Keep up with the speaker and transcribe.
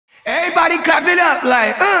Everybody clap it up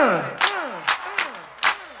like,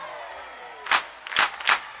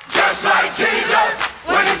 Just like Jesus,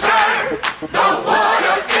 when he turned the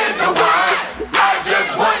water into wine, I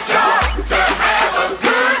just want y'all to have a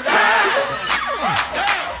good time.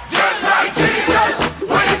 Just like Jesus,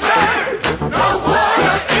 when he turned the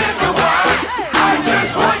water into wine, I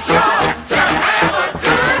just want y'all to have a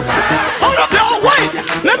good time. hold up, y'all, wait,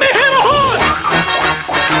 let me hear the horn.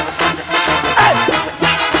 Hey.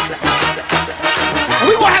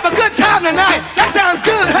 We gonna have a good time tonight. That sounds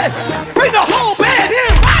good. Hey, bring the whole band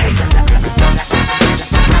in, right?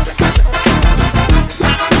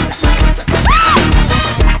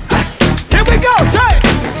 Here we go, say.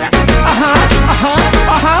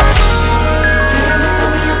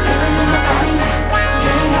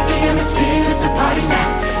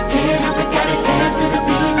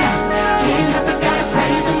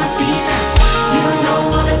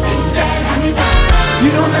 You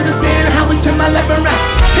don't understand how we turn my life around.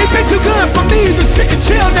 It's been too good for me to sit and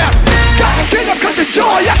chill now. Gotta get up 'cause the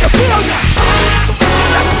joy I can feel now.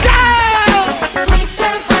 Let's go!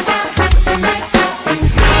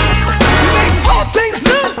 He makes all things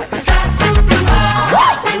new.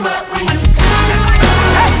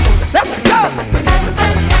 Hey, let's go!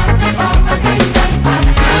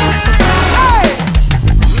 Hey!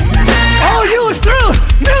 All you is through,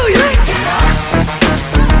 new you.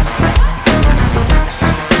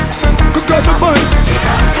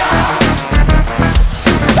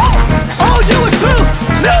 All you is true,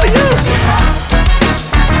 new you.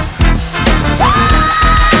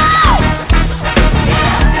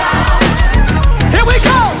 Here we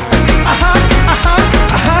go.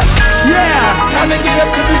 Yeah, time to get up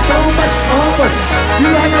 'cause there's so much over. You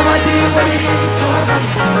have no idea what it is in store.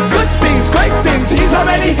 Good things, great things, he's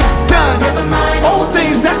already done. Old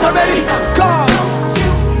things, that's already gone.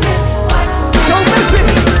 Don't miss it.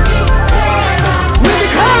 We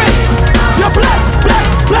declare it. You're blessed,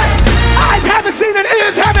 blessed, blessed. Eyes haven't seen and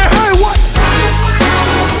ears haven't heard what.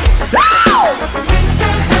 No!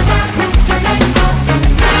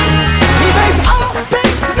 He makes all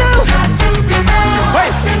things new.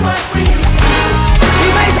 Wait. He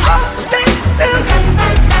makes all things new.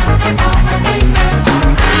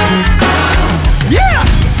 Yeah.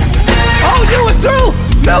 All you is through.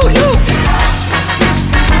 No you.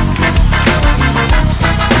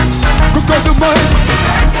 Go to mine.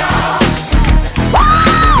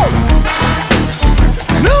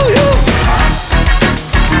 New you.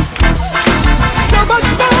 So much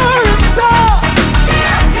more in store.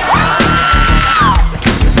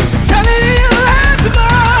 Telling you there's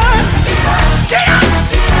more. Get up,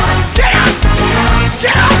 get up,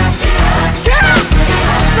 get up, get up.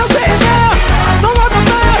 No sitting there, no longer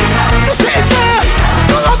there. No sitting there,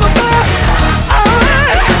 no longer there.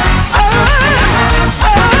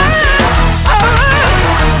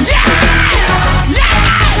 Yeah, yeah.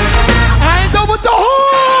 I ain't done with the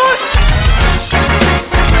horn.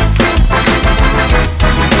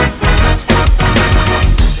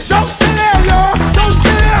 Don't stay there, y'all. Don't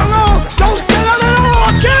stay there long. Don't stay there at all.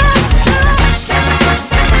 Get up, get up.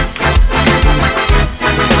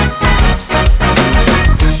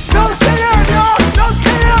 Don't stay there, y'all. Don't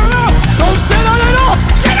stay there long. Don't stay there at all.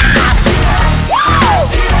 Get up. Whoa,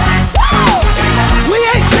 whoa. We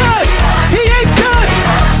ain't good. He ain't good.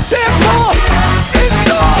 There's more in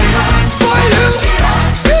store for you.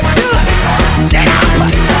 If you get up,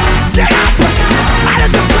 get up. Out of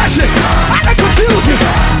depression, out of confusion,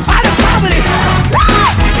 out of poverty.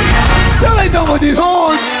 Still ain't done with these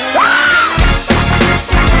horns.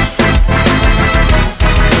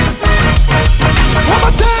 One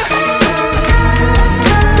more time.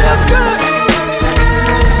 Feels good.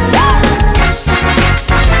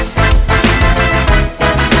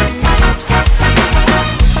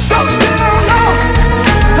 Don't stay down long.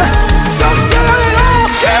 Don't stay down at all.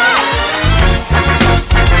 Get up.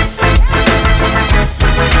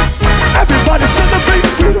 Everybody celebrate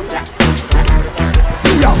freedom.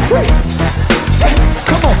 We are free. Hey,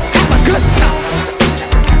 come on.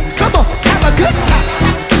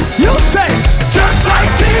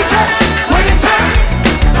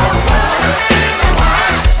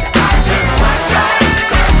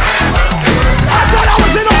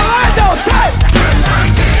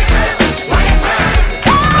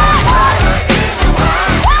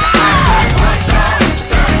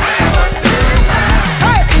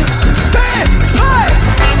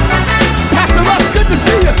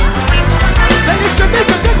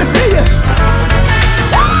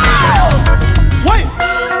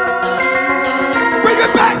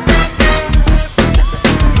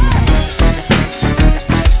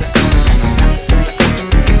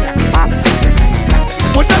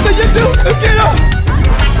 do, get up.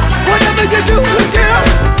 Whatever you do, get up.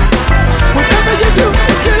 Whatever you do,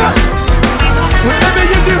 get up. Whatever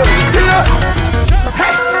you do, get up.